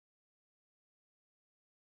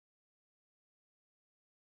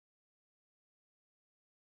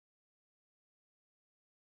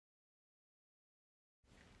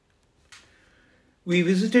We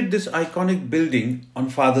visited this iconic building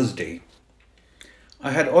on Father's Day.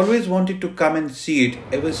 I had always wanted to come and see it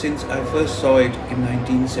ever since I first saw it in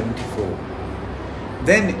 1974.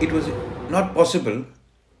 Then it was not possible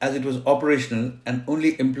as it was operational and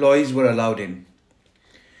only employees were allowed in.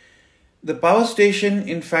 The power station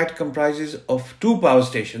in fact comprises of two power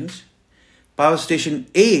stations. Power station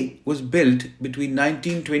A was built between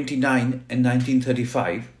 1929 and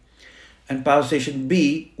 1935 and power station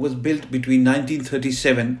B was built between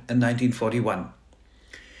 1937 and 1941.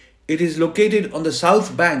 It is located on the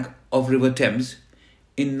south bank of River Thames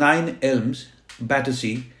in Nine Elms,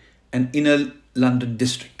 Battersea, an inner London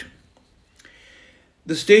district.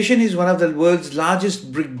 The station is one of the world's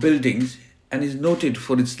largest brick buildings and is noted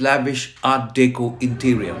for its lavish Art Deco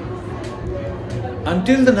interior.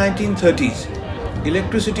 Until the 1930s,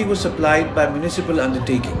 electricity was supplied by municipal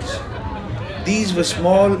undertakings. These were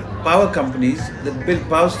small power companies that built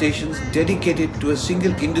power stations dedicated to a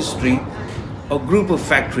single industry or group of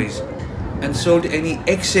factories and sold any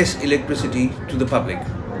excess electricity to the public.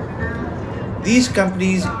 These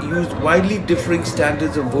companies used widely differing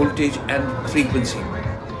standards of voltage and frequency.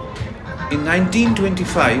 In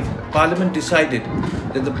 1925, Parliament decided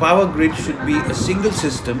that the power grid should be a single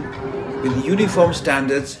system with uniform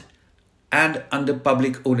standards and under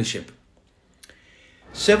public ownership.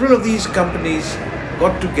 Several of these companies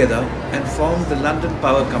got together and formed the London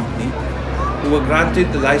Power Company, who were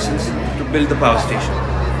granted the license to build the power station.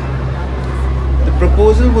 The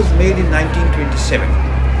proposal was made in 1927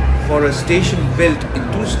 for a station built in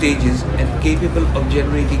two stages and capable of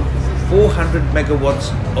generating 400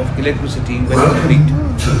 megawatts of electricity when complete.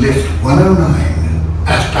 Welcome to lift 109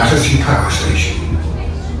 at Battersea Power Station.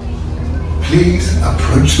 Please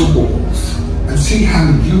approach the walls and see how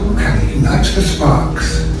you can ignite the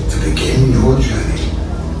sparks to begin your journey.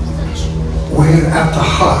 We're at the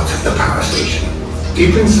heart of the power station,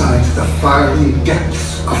 deep inside the fiery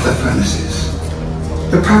depths of the furnaces.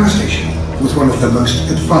 The power station was one of the most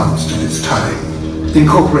advanced of its time,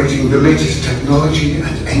 incorporating the latest technology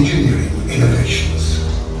and engineering innovations.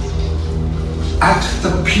 At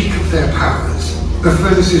the peak of their powers, the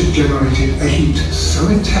furnaces generated a heat so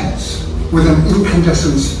intense, with an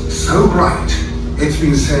incandescence so bright, it's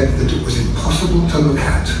been said that it was impossible to look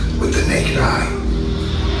at with the naked eye.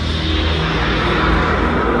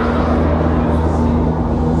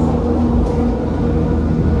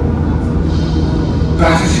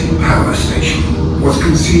 Battersea Power Station was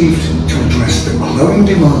conceived to address the growing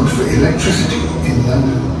demand for electricity in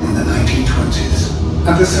London in the 1920s,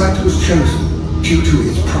 and the site was chosen due to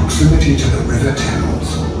its proximity to the River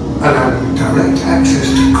Thames, allowing direct access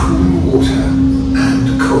to cool water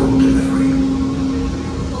and coal delivery.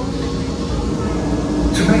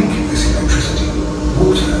 To make this electricity,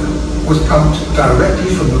 water was pumped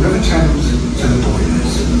directly from the River Thames to the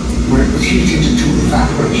boilers, where it was heated to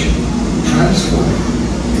evaporation, transforming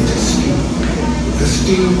into steam. The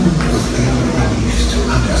steam was then released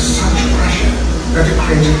under such pressure that it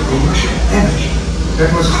created a rush of energy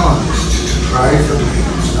that was harnessed to drive the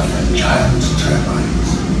blades of the giant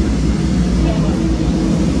turbines.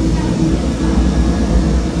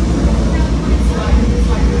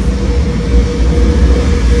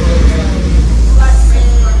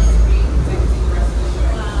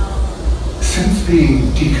 Since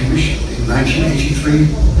being decommissioned in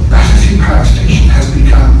 1983, Battersea Power Station has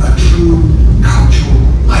become a true cultural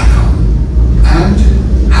icon and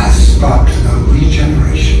has sparked a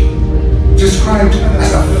regeneration. Described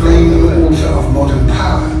as a flaming altar of modern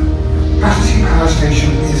power, Battersea Power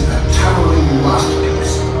Station is a towering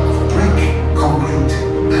masterpiece of brick, concrete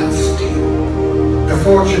and steel. The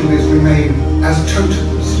four chimneys remain as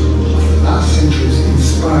totems of the last century's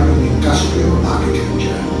inspiring industrial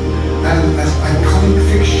architecture and as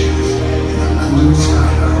iconic fixtures in the London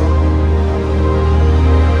skyline.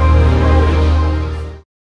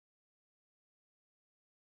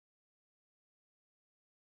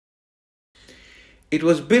 It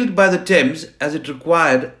was built by the Thames as it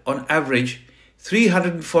required, on average,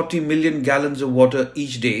 340 million gallons of water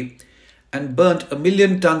each day and burnt 1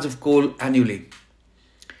 million tons of coal annually.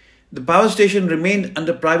 The power station remained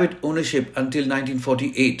under private ownership until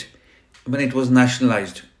 1948, when it was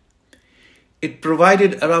nationalised. It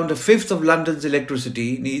provided around a fifth of London's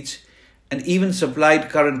electricity needs and even supplied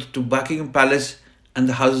current to Buckingham Palace and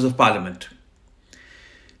the Houses of Parliament.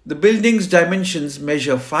 The building's dimensions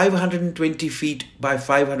measure 520 feet by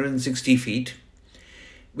 560 feet,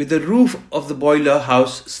 with the roof of the boiler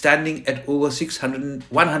house standing at over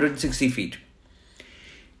 160 feet.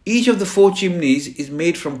 Each of the four chimneys is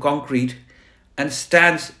made from concrete and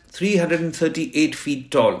stands 338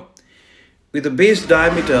 feet tall, with a base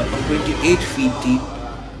diameter of 28 feet deep,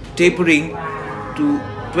 tapering to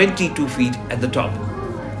 22 feet at the top.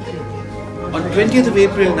 On 20th of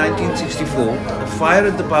April 1964, a fire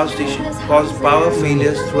at the power station caused power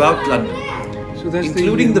failures throughout London,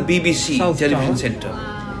 including the BBC television centre,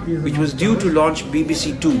 which was due to launch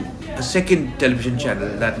BBC Two, a second television channel,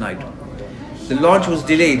 that night. The launch was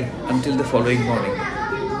delayed until the following morning.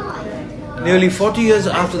 Nearly 40 years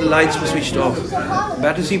after the lights were switched off,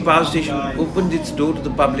 Battersea Power Station opened its door to the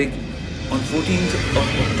public on 14th of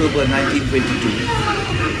October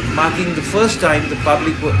 1922, marking the first time the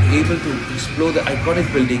public were able to explore the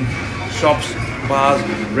iconic building, shops, bars,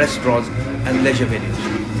 restaurants and leisure venues.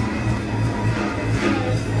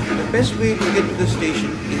 The best way to get to the station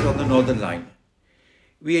is on the Northern Line.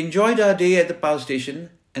 We enjoyed our day at the power station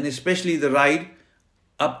and especially the ride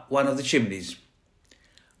up one of the chimneys.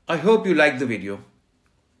 I hope you liked the video.